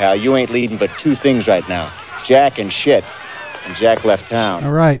you, pal. You ain't leading but two things right now. Jack and shit. And Jack left town.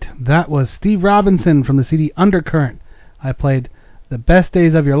 All right, that was Steve Robinson from the CD Undercurrent. I played The Best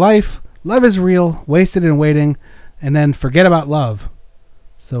Days of Your Life, Love is Real, Wasted and Waiting, and then Forget About Love.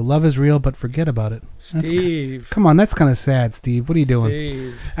 So love is real, but forget about it. Steve. Come on, that's kind of sad, Steve. What are you doing?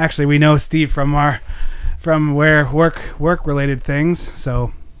 Steve. Actually, we know Steve from where work related things.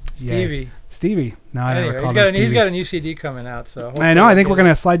 So yeah. Stevie. No, I never called him Stevie. He's got a new CD coming out, so I know. I think we're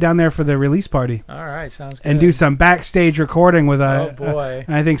gonna slide down there for the release party. All right, sounds good. And do some backstage recording with Oh boy.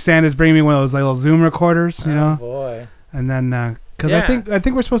 I think Santa's bringing me one of those little Zoom recorders, you know. Oh boy. And then because I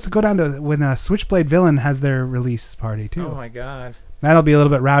think we're supposed to go down to when Switchblade Villain has their release party too. Oh my God. That'll be a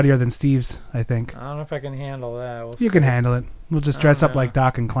little bit rowdier than Steve's, I think. I don't know if I can handle that. You can handle it. We'll just dress up like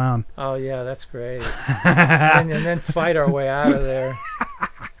Doc and Clown. Oh yeah, that's great. and then fight our way out of there.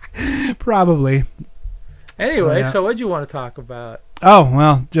 Probably. Anyway, so what do you want to talk about? Oh,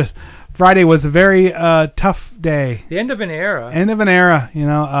 well, just Friday was a very tough day. The end of an era. End of an era, you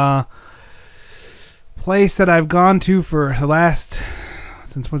know. Place that I've gone to for the last,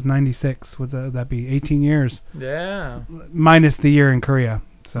 since was 96, would that be 18 years? Yeah. Minus the year in Korea.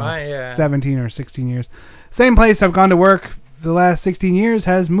 So 17 or 16 years. Same place I've gone to work for the last 16 years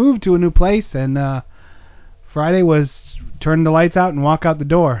has moved to a new place, and Friday was turn the lights out and walk out the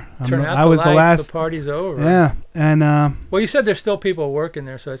door. I was the last. The party's over. Yeah, and well, you said there's still people working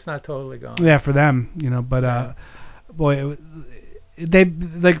there, so it's not totally gone. Yeah, for them, you know. But boy, they've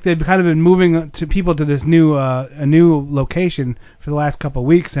kind of been moving people to this new a new location for the last couple of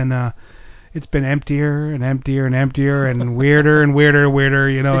weeks, and it's been emptier and emptier and emptier and weirder and weirder.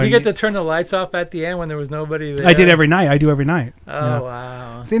 You know. Did you get to turn the lights off at the end when there was nobody there? I did every night. I do every night. Oh you know?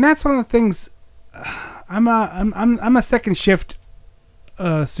 Wow. See, and that's one of the things. I'm a second shift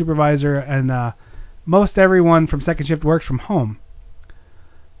supervisor, and most everyone from second shift works from home.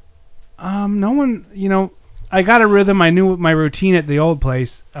 No one, you know, I got a rhythm. I knew my routine at the old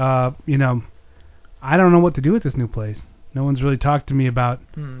place. You know, I don't know what to do with this new place. No one's really talked to me about.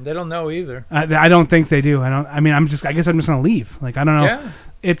 They don't know either. I don't think they do. I mean, I guess I'm just gonna leave. Like, I don't know.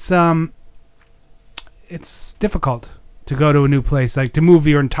 Yeah. It's difficult to go to a new place, like to move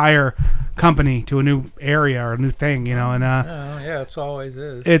your entire company to a new area or a new thing, you know, and yeah, it's always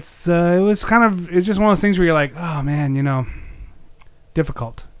is. It's it's just one of those things where you're like, oh man, you know,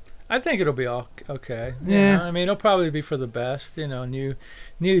 difficult. I think it'll be all okay. Yeah. You know? I mean, it'll probably be for the best, you know, new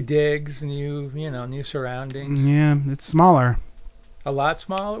digs, new surroundings. Yeah, it's smaller. A lot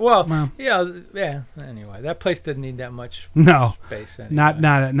smaller. Well, yeah. Anyway, that place didn't need that much space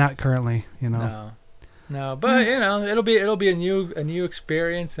anyway. Not currently, you know. No, but you know, it'll be a new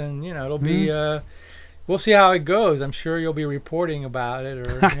experience, and you know, it'll be we'll see how it goes. I'm sure you'll be reporting about it,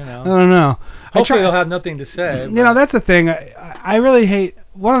 or you know. I don't know. Hopefully they'll have nothing to say. You know, that's the thing. I really hate,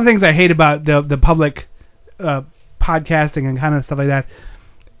 one of the things I hate about the public podcasting and kind of stuff like that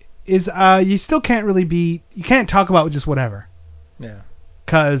is you still can't really you can't talk about just whatever. Yeah.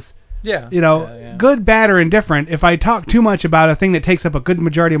 Because you know, yeah. Good, bad, or indifferent, if I talk too much about a thing that takes up a good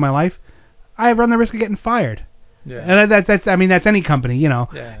majority of my life, I run the risk of getting fired. Yeah. And that's any company, you know.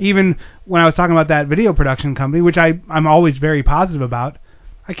 Yeah. Even when I was talking about that video production company, which I'm always very positive about,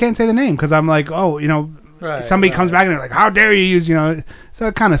 I can't say the name because I'm like, oh, you know, somebody comes back and they're like, how dare you use, you know. So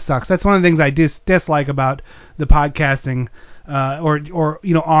it kind of sucks. That's one of the things I dislike about the podcasting or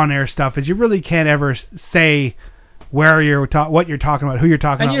you know, on-air stuff is you really can't ever say where you're what you're talking about, who you're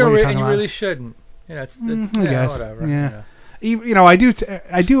talking about, what you're talking about. And you really shouldn't. You know, it's I guess. Whatever. Yeah. You know, I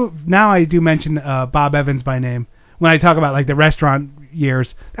do mention Bob Evans by name when I talk about like the restaurant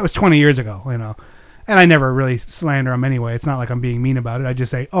years. That was 20 years ago, you know, and I never really slander him anyway. It's not like I'm being mean about it. I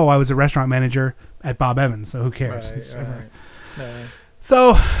just say, oh, I was a restaurant manager at Bob Evans, so who cares? Right.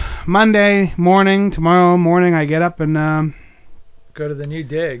 So Monday morning, tomorrow morning, I get up and go to the new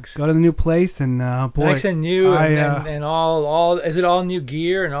digs. Go to the new place, and boy, nice and new, and all. Is it all new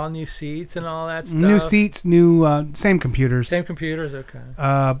gear and all new seats and all that stuff? New seats, new same computers. Same computers,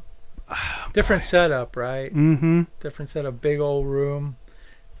 okay. Different setup, right? Mm-hmm. Different setup, big old room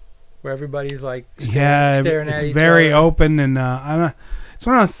where everybody's like it's staring at each other. It's very open, and it's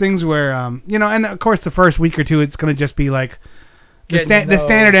one of those things where you know, and of course the first week or two it's going to just be like. The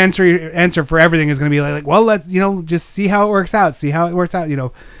standard answer for everything is going to be like, well, let's, you know, just see how it works out, you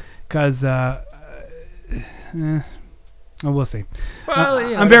know, because we'll see. Well,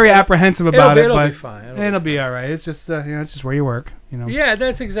 you know, I'm very apprehensive about it, but be fine. It'll be all right. It's just, you know, it's just where you work, you know. Yeah,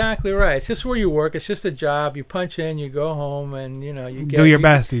 that's exactly right. It's just where you work. It's just a job. You punch in, you go home, and you know, you do your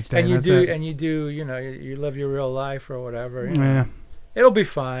best each day. And you do, you know, you live your real life or whatever. You know. Yeah. It'll be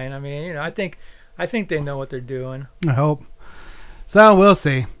fine. I mean, you know, I think they know what they're doing. I hope. So we'll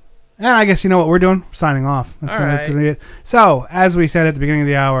see. And I guess you know what we're doing? We're signing off. All right. It. So, as we said at the beginning of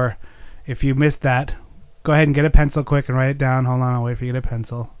the hour, if you missed that, go ahead and get a pencil quick and write it down. Hold on, I'll wait for you to get a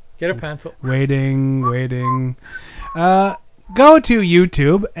pencil. Get a pencil. Waiting. Go to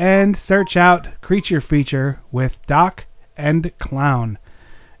YouTube and search out Creature Feature with Doc and Clown.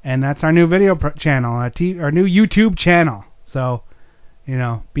 And that's our new video channel, our new YouTube channel. So,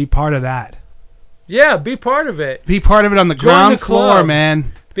 be part of that. Yeah, be part of it. Be part of it on the ground floor,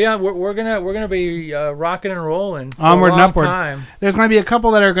 man. We're gonna be rocking and rolling for onward a long and upward. time. There's gonna be a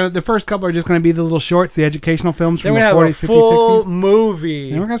couple that are the first couple are just gonna be the little shorts, the educational films from the 40s, 50s, 60s. Then we have a full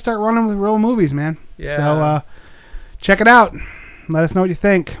movie. And we're gonna start running with real movies, man. Yeah. So check it out. Let us know what you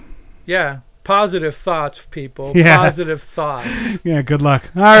think. Yeah. Positive thoughts, people. Yeah. Positive thoughts. Yeah, good luck.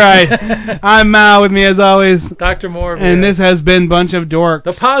 All right. I'm Mal, with me as always. Dr. Morville. And this has been Bunch of Dorks.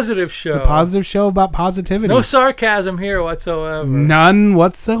 The Positive Show. The positive show about positivity. No sarcasm here whatsoever. None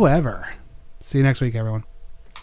whatsoever. See you next week, everyone.